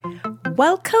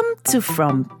Welcome to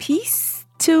From Peace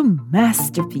to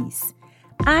Masterpiece.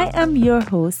 I am your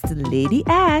host, Lady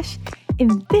Ash.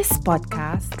 In this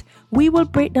podcast, we will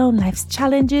break down life's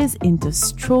challenges into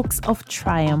strokes of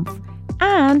triumph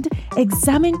and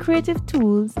examine creative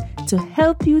tools to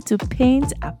help you to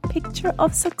paint a picture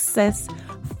of success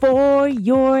for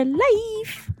your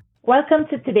life. Welcome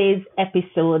to today's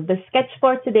episode. The sketch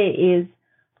for today is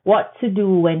what to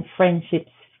do when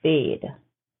friendships fade.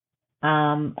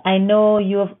 I know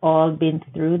you have all been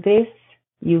through this.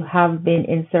 You have been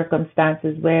in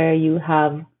circumstances where you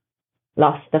have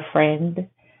lost a friend,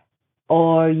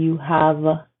 or you have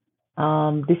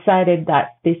decided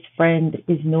that this friend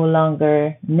is no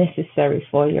longer necessary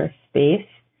for your space,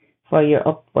 for your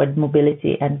upward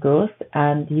mobility and growth,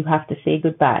 and you have to say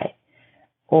goodbye,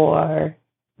 or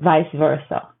vice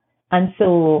versa. And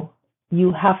so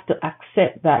you have to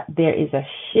accept that there is a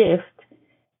shift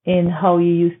in how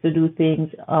you used to do things,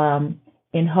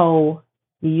 in how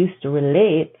you used to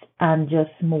relate, and just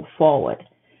move forward.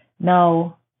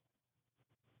 Now,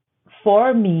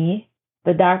 for me,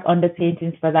 the dark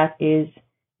underpaintings for that is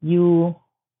you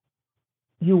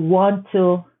want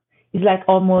to, it's like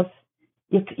almost,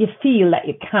 you feel that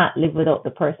you can't live without the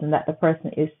person, that the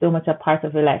person is so much a part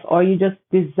of your life, or you just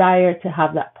desire to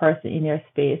have that person in your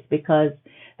space because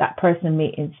that person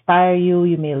may inspire you,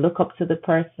 you may look up to the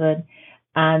person,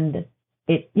 and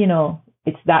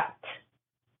it's that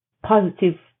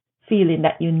positive feeling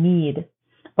that you need.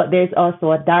 But there's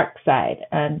also a dark side,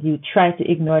 and you try to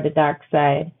ignore the dark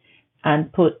side and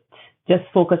just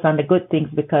focus on the good things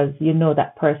because you know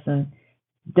that person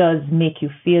does make you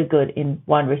feel good in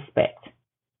one respect.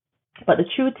 But the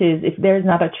truth is, if there's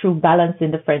not a true balance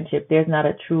in the friendship, there's not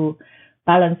a true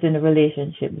balance in the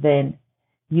relationship, then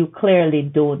you clearly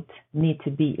don't need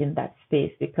to be in that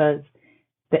space, because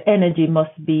the energy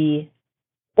must be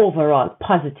overall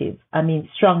positive. I mean,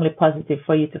 strongly positive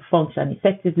for you to function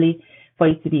effectively, for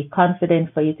you to be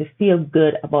confident, for you to feel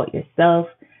good about yourself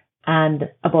and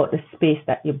about the space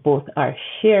that you both are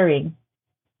sharing.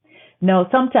 Now,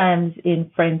 sometimes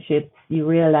in friendships, you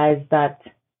realize that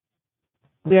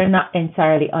we are not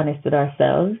entirely honest with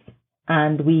ourselves,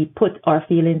 and we put our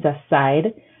feelings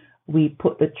aside. We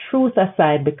put the truth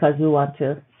aside because we want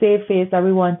to save face, or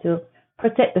we want to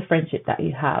protect the friendship that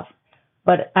you have.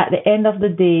 But at the end of the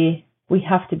day, we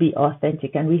have to be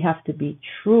authentic and we have to be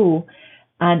true.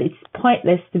 And it's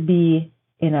pointless to be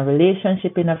in a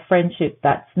relationship, in a friendship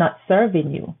that's not serving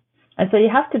you. And so you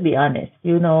have to be honest.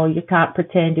 You can't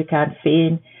pretend, you can't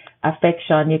feign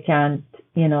affection, you can't,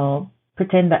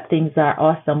 pretend that things are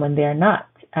awesome when they're not.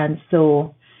 And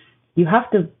so you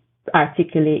have to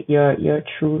articulate your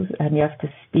truth and you have to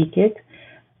speak it.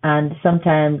 And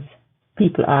sometimes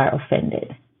people are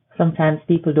offended. Sometimes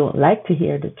people don't like to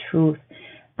hear the truth.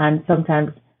 And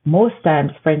most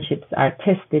times, friendships are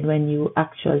tested when you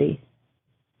actually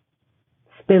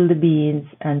spill the beans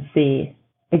and say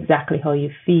exactly how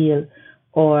you feel,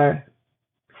 or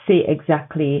say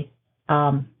exactly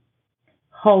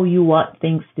how you want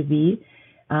things to be.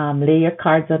 Lay your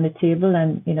cards on the table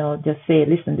and, just say,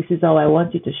 listen, this is how I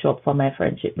want you to show up for my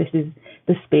friendship. This is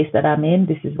the space that I'm in.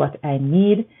 This is what I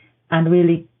need. And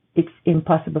really, it's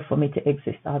impossible for me to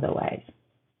exist otherwise.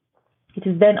 It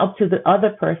is then up to the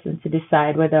other person to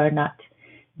decide whether or not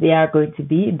they are going to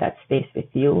be in that space with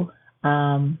you.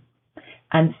 And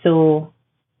so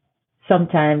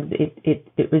sometimes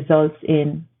it results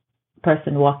in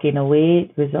person walking away.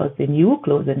 It results in you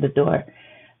closing the door.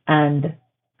 And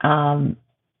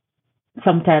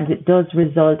sometimes it does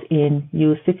result in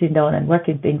you sitting down and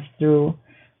working things through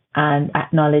and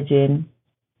acknowledging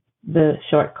the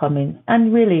shortcomings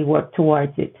and really work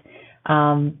towards it.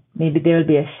 Maybe there will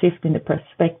be a shift in the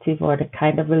perspective or the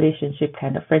kind of relationship,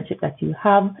 kind of friendship that you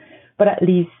have, but at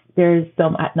least there is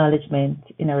some acknowledgement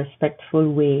in a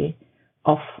respectful way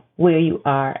of where you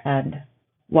are and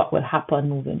what will happen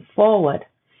moving forward.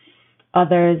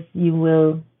 Others, you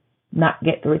will not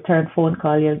get the return phone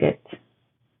call. You'll get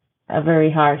a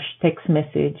very harsh text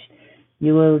message.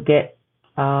 You will get,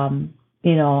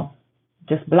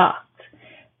 just blocked.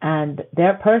 And there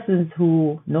are persons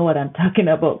who know what I'm talking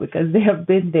about because they have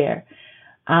been there.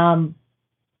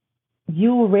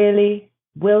 You really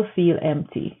will feel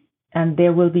empty, and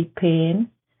there will be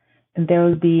pain, and there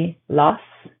will be loss,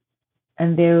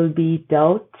 and there will be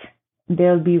doubt, and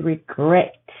there will be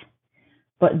regret.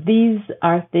 But these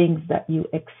are things that you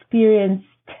experience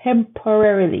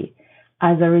temporarily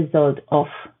as a result of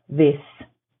this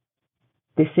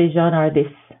decision or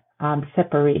this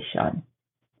separation.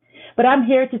 But I'm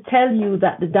here to tell you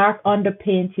that the dark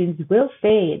underpaintings will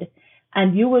fade,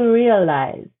 and you will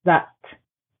realize that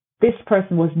this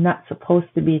person was not supposed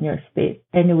to be in your space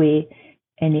anyway,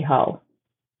 anyhow.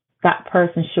 That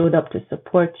person showed up to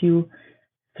support you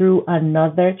through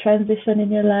another transition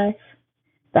in your life.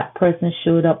 That person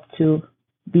showed up to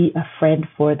be a friend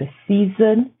for the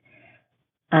season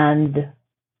and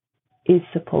is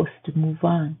supposed to move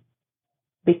on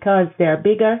because there are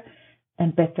bigger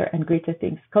and better and greater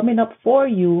things coming up for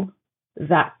you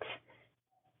that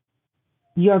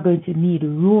you're going to need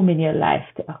room in your life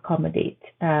to accommodate.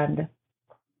 And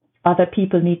other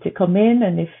people need to come in.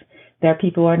 And if there are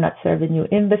people who are not serving you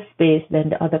in the space, then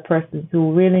the other persons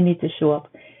who really need to show up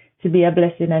to be a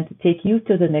blessing and to take you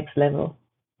to the next level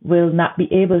will not be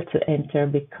able to enter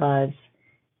because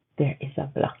there is a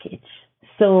blockage.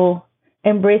 So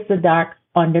embrace the dark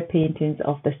underpaintings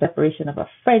of the separation of a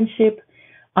friendship.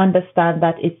 Understand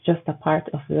that it's just a part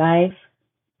of life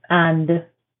and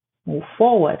move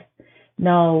forward.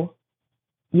 Now,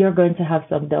 you're going to have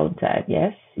some downtime.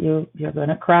 Yes, you're going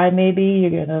to cry maybe.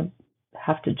 You're going to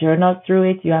have to journal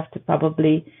through it. You have to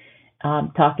probably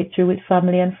talk it through with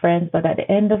family and friends. But at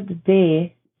the end of the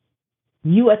day,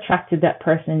 you attracted that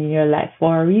person in your life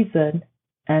for a reason,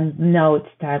 and now it's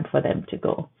time for them to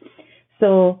go.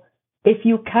 So if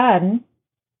you can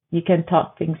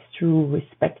talk things through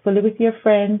respectfully with your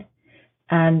friend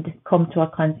and come to a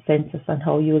consensus on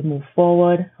how you will move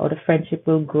forward, how the friendship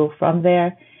will grow from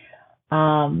there.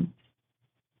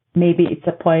 Maybe it's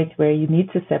a point where you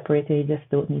need to separate and you just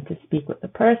don't need to speak with the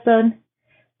person.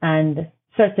 And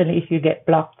certainly if you get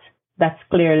blocked, that's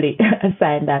clearly a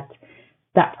sign that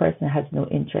that person has no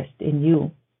interest in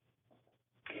you.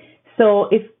 So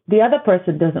if the other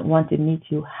person doesn't want to meet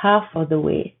you half of the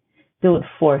way, don't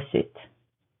force it.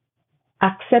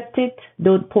 Accept it.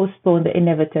 Don't postpone the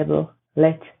inevitable.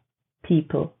 Let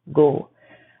people go.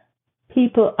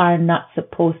 People are not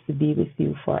supposed to be with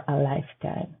you for a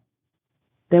lifetime.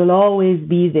 They will always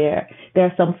be there. There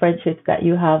are some friendships that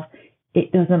you have.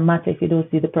 It doesn't matter if you don't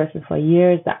see the person for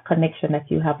years. That connection that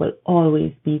you have will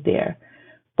always be there.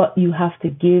 But you have to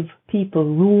give people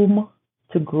room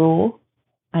to grow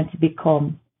and to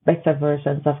become better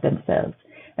versions of themselves.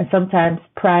 And sometimes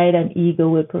pride and ego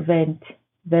will prevent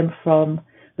them from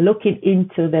looking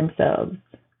into themselves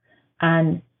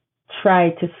and try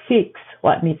to fix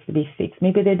what needs to be fixed.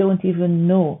 Maybe they don't even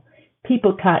know.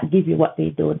 People can't give you what they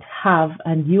don't have,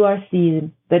 and you are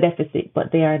seeing the deficit,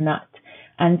 but they are not.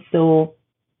 And so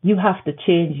you have to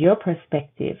change your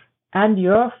perspective and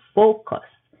your focus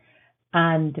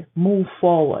and move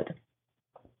forward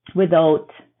without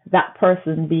that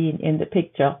person being in the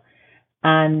picture,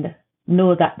 and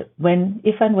know that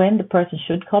if and when the person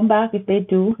should come back, if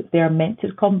they are meant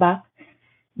to come back,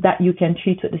 that you can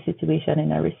treat with the situation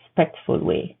in a respectful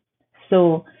way.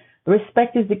 So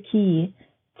respect is the key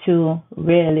to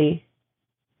really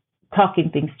talking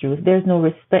things through. If there's no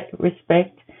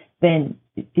respect, then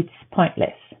it's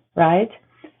pointless, right?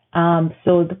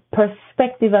 So the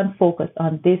perspective and focus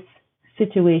on this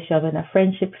situation in a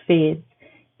friendship phase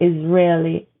is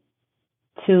really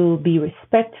to be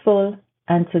respectful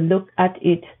and to look at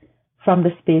it from the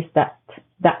space that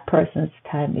that person's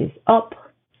time is up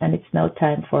and it's now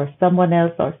time for someone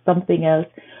else or something else,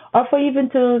 or for even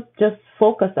to just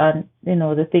focus on,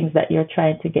 the things that you're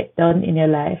trying to get done in your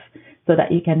life so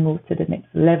that you can move to the next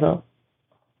level.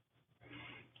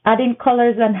 Adding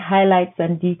colors and highlights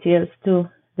and details to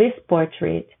this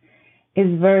portrait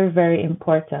is very, very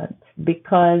important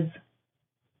because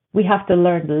we have to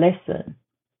learn the lesson.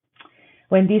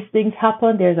 When these things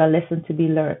happen, there's a lesson to be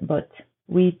learned, but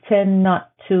we tend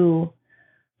not to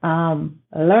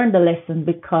learn the lesson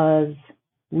because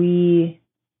we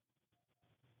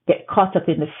get caught up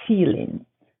in the feelings.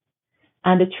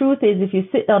 And the truth is, if you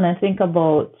sit down and think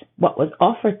about what was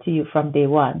offered to you from day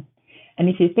one, and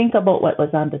if you think about what was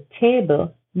on the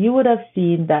table, you would have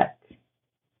seen that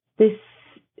these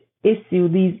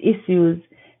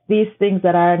things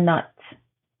that are not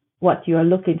what you're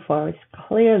looking for is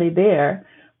clearly there,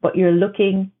 but you're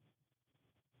looking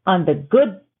on the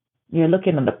good, you're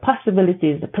looking on the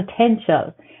possibilities, the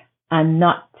potential, and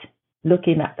not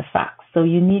looking at the facts. So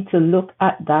you need to look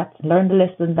at that, learn the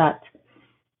lesson that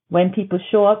when people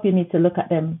show up, you need to look at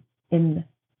them in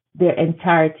their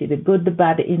entirety, the good, the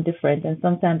bad, the indifferent. And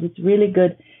sometimes it's really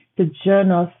good to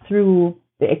journal through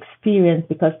the experience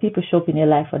because people show up in your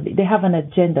life and they have an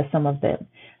agenda, some of them.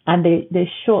 And they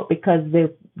show up because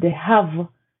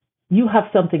you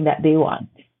have something that they want.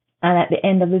 And at the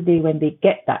end of the day, when they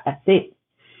get that, that's it.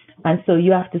 And so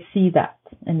you have to see that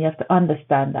and you have to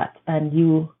understand that. And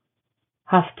you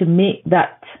have to make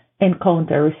that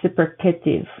encounter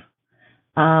reciprocative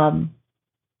and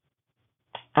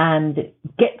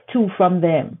get from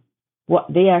them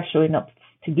what they are showing up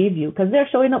to give you, because they're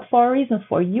showing up for a reason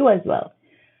for you as well.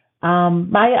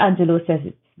 Maya Angelou says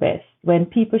it's best when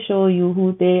people show you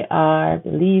who they are,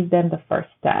 believe them the first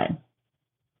time.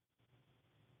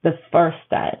 The first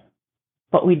time.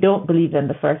 But we don't believe them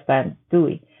the first time, do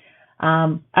we?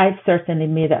 I've certainly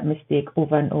made that mistake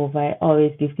over and over. I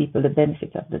always give people the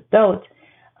benefit of the doubt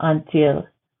until,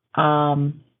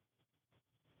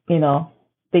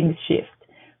 things shift.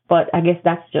 But I guess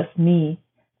that's just me.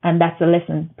 And that's a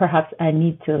lesson perhaps I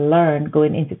need to learn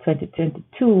going into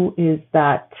 2022 is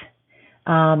that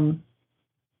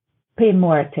pay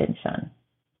more attention,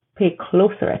 pay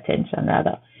closer attention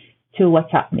rather to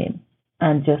what's happening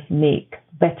and just make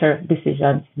better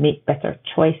decisions, make better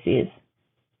choices.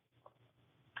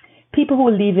 People who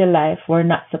leave your life were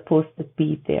not supposed to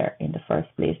be there in the first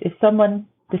place. If someone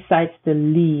decides to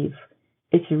leave,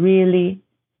 it's really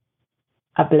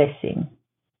a blessing.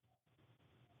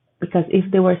 Because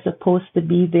if they were supposed to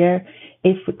be there,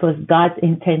 if it was God's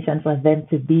intention for them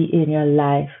to be in your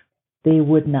life, they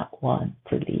would not want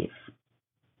to leave.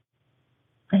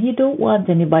 And you don't want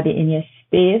anybody in your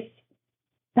space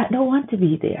that don't want to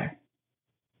be there.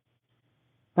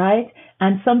 Right?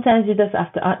 And sometimes you just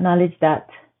have to acknowledge that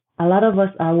a lot of us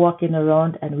are walking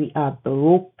around and we are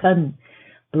broken.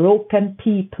 Broken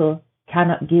people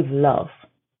cannot give love.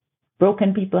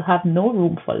 Broken people have no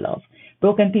room for love.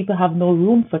 Broken people have no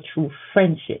room for true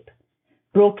friendship.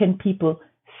 Broken people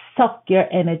suck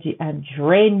your energy and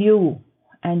drain you.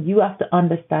 And you have to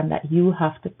understand that you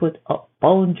have to put up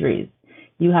boundaries.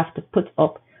 You have to put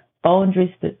up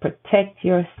boundaries to protect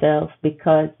yourself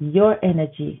because your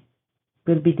energy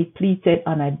will be depleted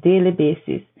on a daily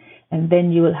basis. And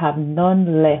then you will have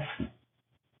none left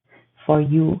for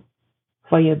you,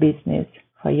 for your business,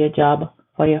 for your job,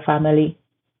 for your family.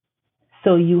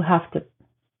 So you have to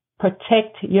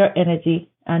protect your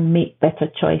energy and make better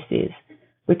choices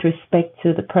with respect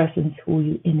to the persons who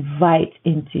you invite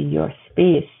into your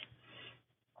space.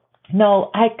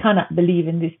 Now, I cannot believe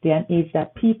in this day and age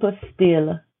that people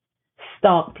still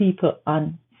stalk people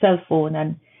on cell phone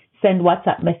and send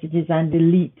WhatsApp messages and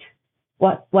delete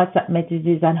WhatsApp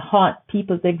messages and haunt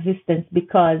people's existence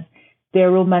because their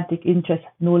romantic interest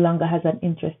no longer has an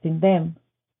interest in them.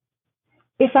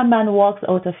 If a man walks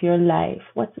out of your life,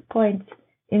 what's the point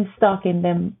in stalking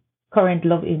them current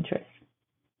love interest?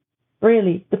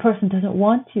 Really, the person doesn't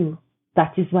want you.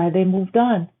 That is why they moved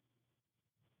on.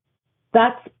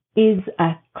 That is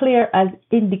as clear as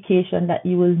indication that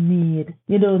you will need.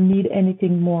 You don't need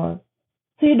anything more.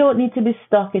 So you don't need to be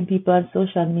stalking people on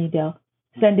social media,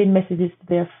 sending messages to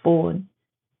their phone,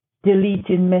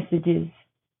 deleting messages,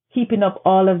 keeping up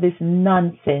all of this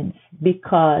nonsense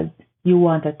because you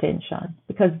want attention.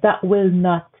 Because that will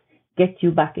not get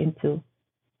you back into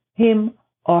him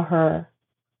or her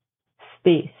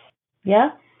space. Yeah?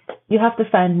 You have to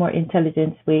find more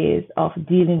intelligent ways of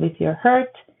dealing with your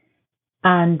hurt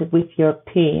and with your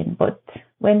pain. But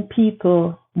when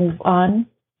people move on,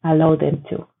 allow them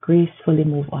to gracefully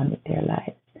move on with their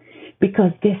lives.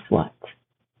 Because guess what?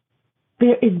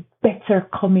 There is better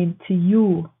coming to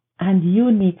you, and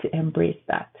you need to embrace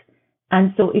that.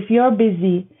 And so if you're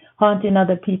busy haunting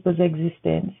other people's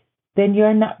existence, then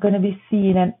you're not going to be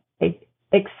seeing and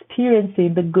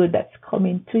experiencing the good that's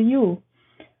coming to you,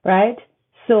 right?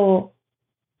 So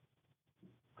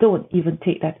don't even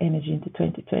take that energy into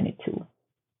 2022.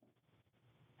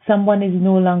 Someone is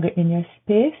no longer in your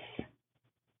space,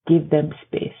 give them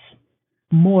space,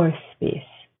 more space.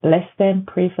 Bless them,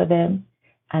 pray for them,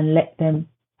 and let them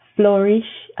flourish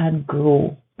and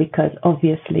grow because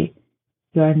obviously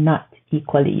you're not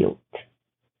equally yoked.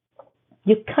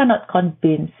 You cannot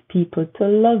convince people to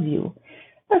love you.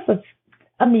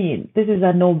 This is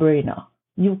a no-brainer.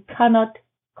 You cannot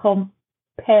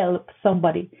compel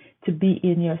somebody to be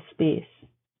in your space.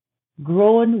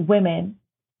 Grown women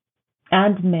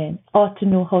and men ought to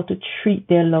know how to treat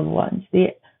their loved ones.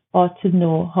 They ought to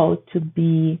know how to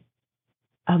be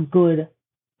a good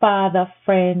father,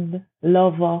 friend,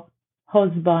 lover,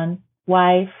 husband,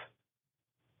 wife,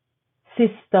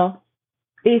 sister.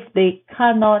 If they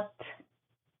cannot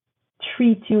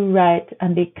treat you right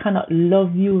and they cannot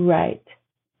love you right,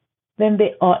 then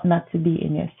they ought not to be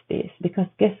in your space. Because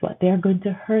guess what? They are going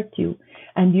to hurt you.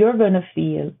 And you're going to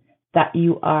feel that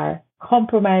you are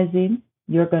compromising.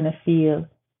 You're going to feel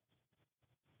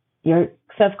your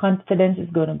self-confidence is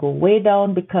going to go way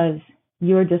down because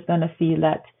you're just going to feel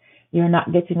that you're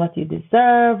not getting what you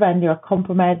deserve and you're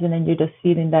compromising and you're just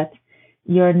feeling that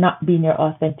you're not being your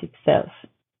authentic self.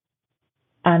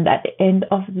 And at the end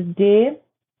of the day,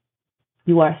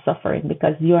 you are suffering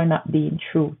because you are not being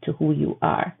true to who you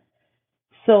are.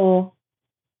 So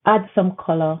add some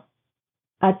color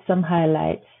add some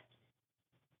highlights,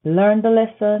 learn the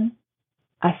lesson,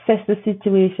 assess the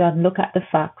situation, look at the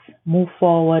facts, move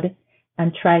forward,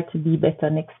 and try to be better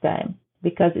next time.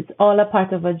 Because it's all a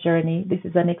part of a journey. This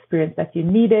is an experience that you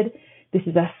needed. This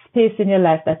is a space in your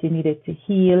life that you needed to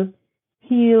heal.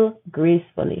 Heal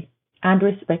gracefully and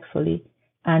respectfully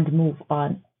and move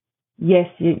on. Yes,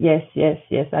 yes, yes,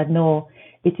 yes. I know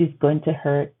it is going to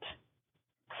hurt.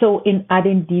 So in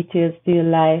adding details to your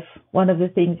life, one of the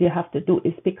things you have to do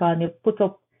is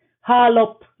haul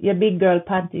up your big girl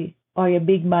panty or your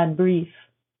big man brief.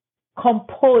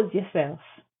 Compose yourself.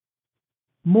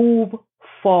 Move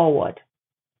forward.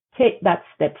 Take that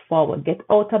step forward. Get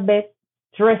out of bed,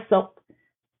 dress up,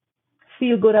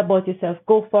 feel good about yourself.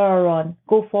 Go for a run,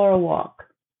 go for a walk.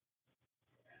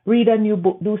 Read a new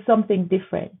book, do something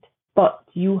different. But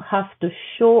you have to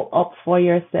show up for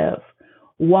yourself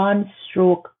one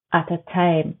stroke at a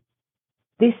time.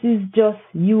 This is just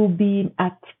you being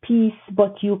at peace,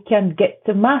 but you can get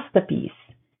to masterpiece,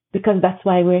 because that's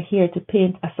why we're here, to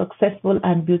paint a successful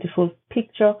and beautiful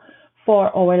picture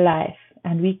for our life.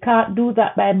 And we can't do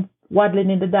that by waddling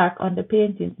in the dark on the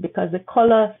paintings, because the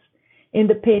colors in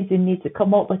the painting need to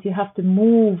come out, but you have to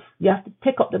move. You have to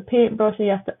pick up the paintbrush and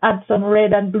you have to add some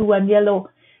red and blue and yellow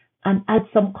and add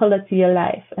some color to your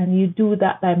life. And you do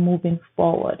that by moving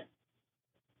forward.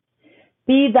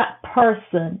 Be that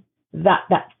person that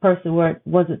person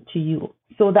wasn't to you.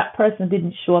 So that person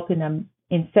didn't show up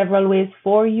in several ways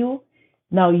for you.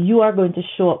 Now you are going to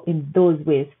show up in those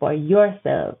ways for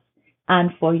yourself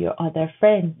and for your other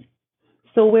friends.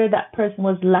 So where that person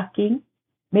was lacking,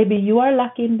 maybe you are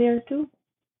lacking there too.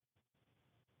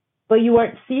 But you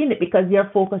weren't seeing it because your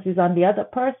focus is on the other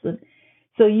person.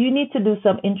 So you need to do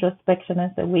some introspection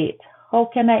and say, wait, how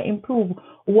can I improve?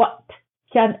 What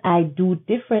can I do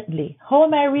differently? How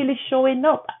am I really showing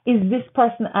up? Is this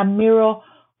person a mirror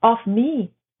of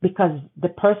me? Because the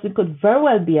person could very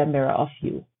well be a mirror of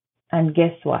you. And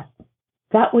guess what?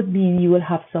 That would mean you will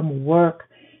have some work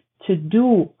to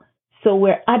do. So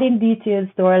we're adding details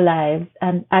to our lives,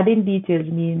 and adding details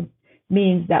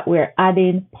means that we're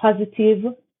adding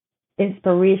positive,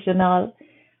 inspirational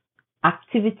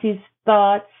activities,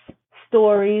 thoughts,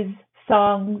 stories,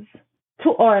 songs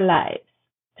to our lives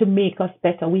to make us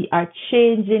better. We are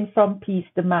changing from piece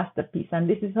to masterpiece, and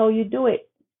this is how you do it.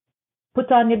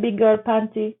 Put on your big girl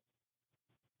panty.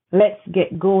 Let's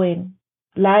get going.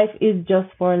 Life is just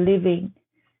for living.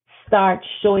 Start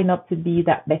showing up to be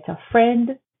that better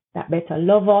friend, that better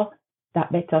lover,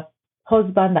 that better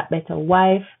husband, that better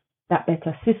wife, that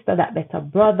better sister, that better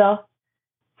brother.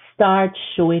 Start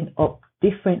showing up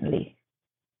differently.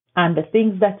 And the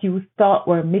things that you thought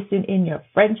were missing in your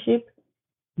friendship,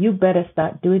 you better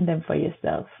start doing them for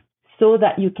yourself, so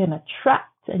that you can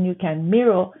attract and you can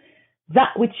mirror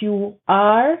that which you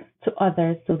are to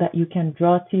others, so that you can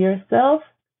draw to yourself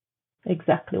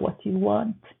exactly what you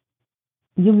want.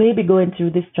 You may be going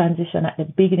through this transition at the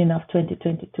beginning of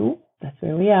 2022. That's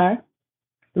where we are.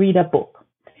 Read a book.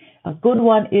 A good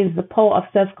one is The Power of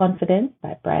Self-Confidence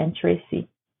by Brian Tracy.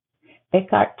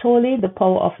 Eckhart Tolle, The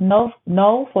Power of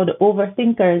Now for the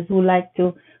overthinkers who like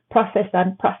to process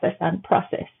and process and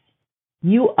process.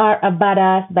 You Are a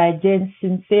Badass by Jen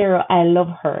Sincero. I love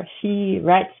her. She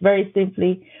writes very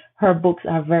simply. Her books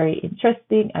are very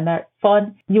interesting and are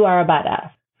fun. You are a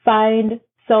badass. Find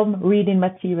some reading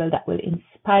material that will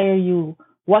inspire you.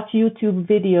 Watch YouTube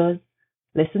videos.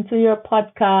 Listen to your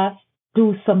podcast.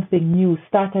 Do something new.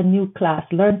 Start a new class.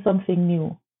 Learn something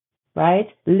new. Right?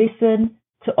 Listen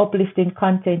to uplifting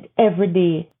content every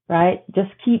day. Right?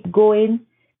 Just keep going.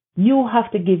 You have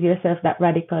to give yourself that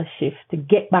radical shift to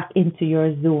get back into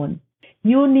your zone.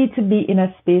 You need to be in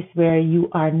a space where you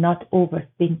are not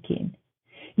overthinking.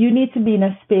 You need to be in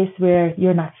a space where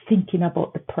you're not thinking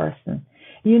about the person.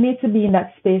 You need to be in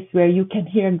that space where you can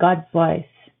hear God's voice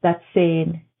that's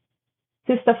saying,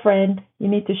 sister friend, you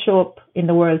need to show up in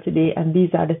the world today, and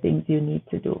these are the things you need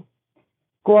to do.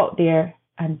 Go out there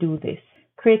and do this.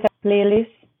 Create a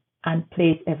playlist and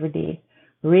play it every day.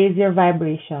 Raise your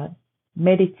vibration.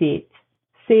 Meditate.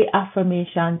 Say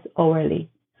affirmations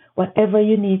hourly. Whatever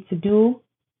you need to do,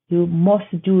 you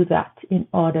must do that in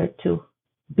order to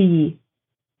be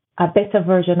a better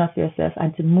version of yourself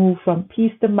and to move from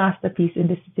piece to masterpiece in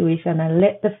the situation, and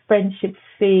let the friendship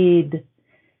fade,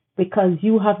 because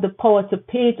you have the power to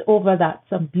paint over that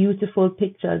some beautiful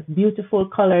pictures, beautiful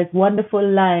colors, wonderful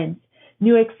lines,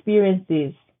 new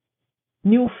experiences,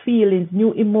 new feelings,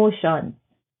 new emotions.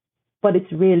 But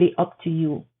it's really up to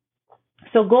you.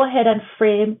 So go ahead and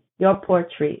frame your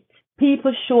portrait.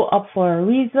 People show up for a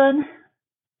reason,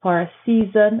 for a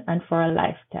season, and for a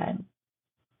lifetime.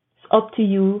 It's up to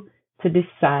you to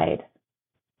decide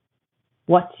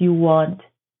what you want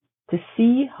to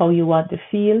see, how you want to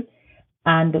feel,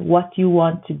 and what you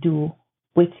want to do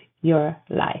with your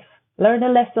life. Learn a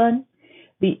lesson,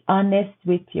 be honest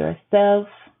with yourself,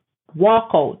 walk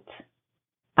out,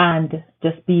 and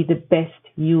just be the best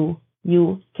you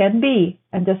can be.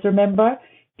 And just remember,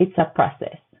 it's a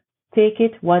process. Take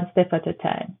it one step at a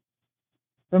time.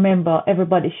 Remember,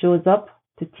 everybody shows up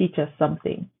to teach us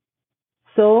something.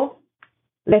 So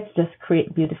let's just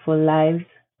create beautiful lives.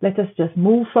 Let us just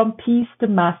move from peace to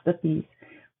masterpiece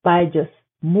by just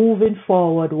moving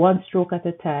forward one stroke at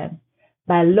a time,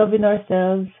 by loving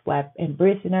ourselves, by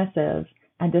embracing ourselves,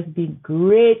 and just being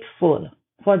grateful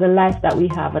for the life that we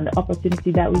have and the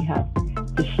opportunity that we have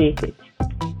to shape it.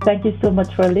 Thank you so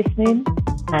much for listening,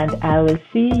 and I will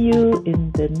see you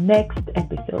in the next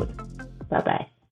episode. Bye-bye.